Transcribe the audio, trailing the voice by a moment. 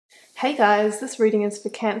Hey guys, this reading is for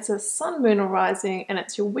Cancer, Sun, Moon or Rising, and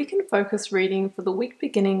it's your week in focus reading for the week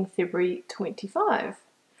beginning February 25.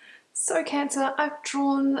 So Cancer, I've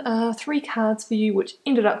drawn 3 cards for you, which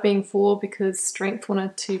ended up being 4 because Strength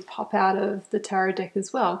wanted to pop out of the tarot deck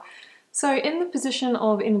as well. So in the position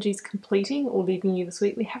of energies completing or leaving you this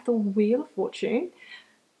week, we have the Wheel of Fortune.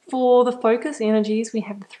 For the focus energies, we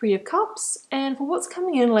have the 3 of Cups, and for what's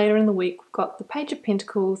coming in later in the week, we've got the Page of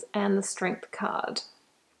Pentacles and the Strength card.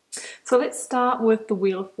 So let's start with the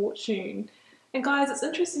Wheel of Fortune. And guys, it's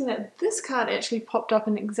interesting that this card actually popped up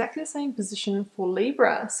in exactly the same position for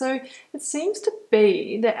Libra. So it seems to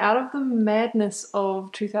be that out of the madness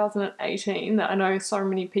of 2018, that I know so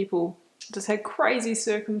many people just had crazy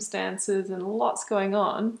circumstances and lots going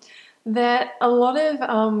on, that a lot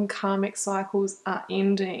of karmic cycles are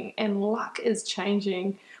ending and luck is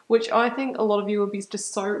changing, which I think a lot of you will be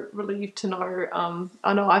just so relieved to know.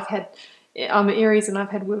 I know I've had Aries and I've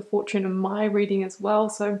had Wheel of Fortune in my reading as well,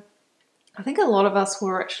 so I think a lot of us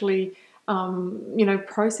were actually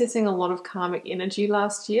processing a lot of karmic energy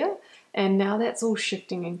last year, and now that's all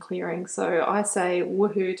shifting and clearing. So I say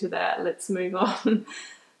woohoo to that. Let's move on.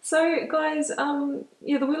 So guys, the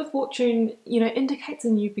Wheel of Fortune indicates a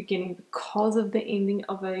new beginning because of the ending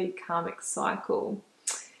of a karmic cycle.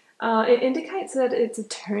 It indicates that it's a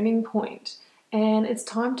turning point and it's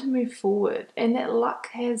time to move forward, and that luck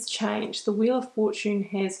has changed. The Wheel of Fortune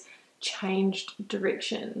has changed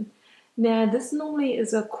direction. Now, this normally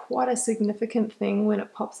is quite a significant thing when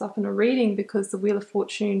it pops up in a reading, because the Wheel of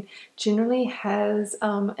Fortune generally has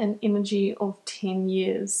an energy of 10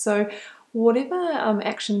 years. So whatever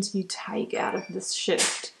actions you take out of this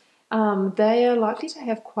shift, they are likely to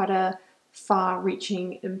have quite a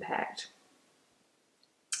far-reaching impact.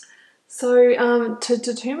 So to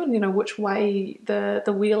determine which way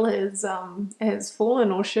the wheel has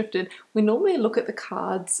fallen or shifted, we normally look at the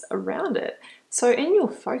cards around it. So in your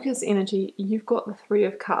focus energy, you've got the 3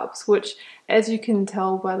 of Cups, which, as you can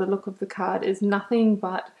tell by the look of the card, is nothing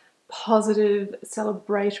but positive,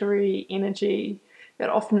 celebratory energy. It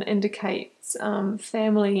often indicates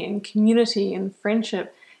family and community and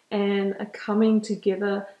friendship and a coming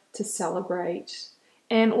together to celebrate.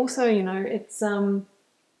 And also, it's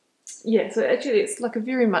so actually it's like a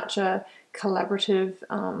very much a collaborative,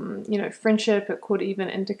 friendship. It could even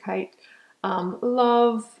indicate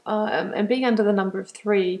love, and being under the number of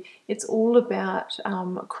 3, it's all about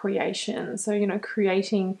creation. So,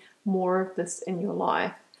 creating more of this in your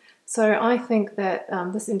life. So I think that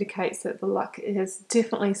this indicates that the luck has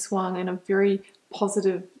definitely swung in a very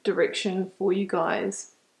positive direction for you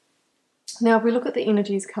guys. Now, if we look at the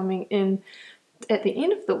energies coming in at the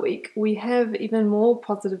end of the week, we have even more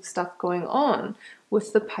positive stuff going on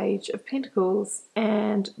with the Page of Pentacles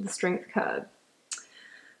and the Strength card.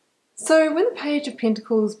 So when the Page of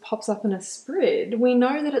Pentacles pops up in a spread, we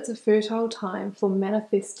know that it's a fertile time for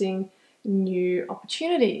manifesting new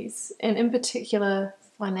opportunities, and in particular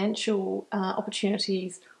financial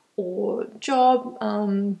opportunities or job,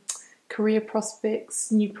 career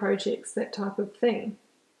prospects, new projects, that type of thing.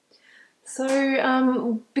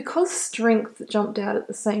 So because Strength jumped out at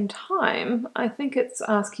the same time, I think it's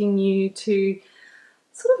asking you to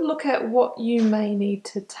sort of look at what you may need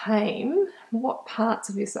to tame, what parts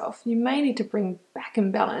of yourself you may need to bring back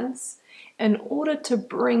in balance in order to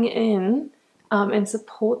bring in and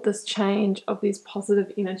support this change of these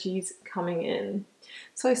positive energies coming in.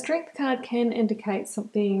 So Strength card can indicate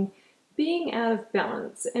something being out of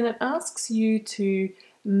balance, and it asks you to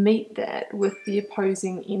meet that with the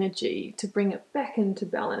opposing energy to bring it back into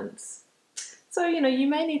balance. So, you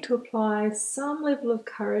may need to apply some level of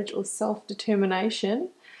courage or self-determination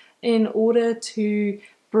in order to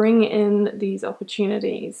bring in these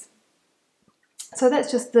opportunities. So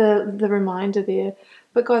that's just the reminder there.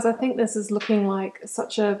 But guys, I think this is looking like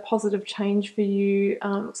such a positive change for you.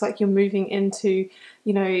 Looks like you're moving into,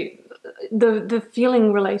 the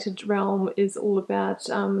feeling related realm is all about,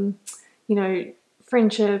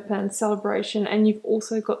 friendship and celebration, and you've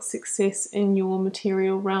also got success in your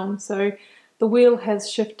material realm. So the wheel has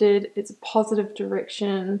shifted, it's a positive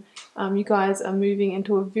direction. You guys are moving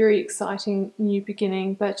into a very exciting new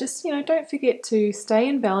beginning, but just, don't forget to stay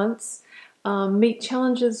in balance, meet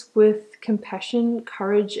challenges with compassion,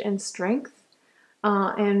 courage and strength,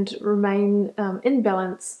 and remain in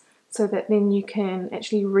balance, so that then you can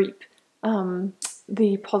actually reap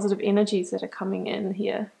the positive energies that are coming in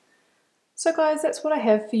here. So guys, that's what I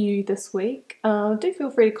have for you this week. Do feel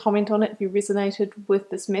free to comment on it if you resonated with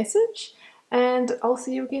this message, and I'll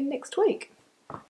see you again next week.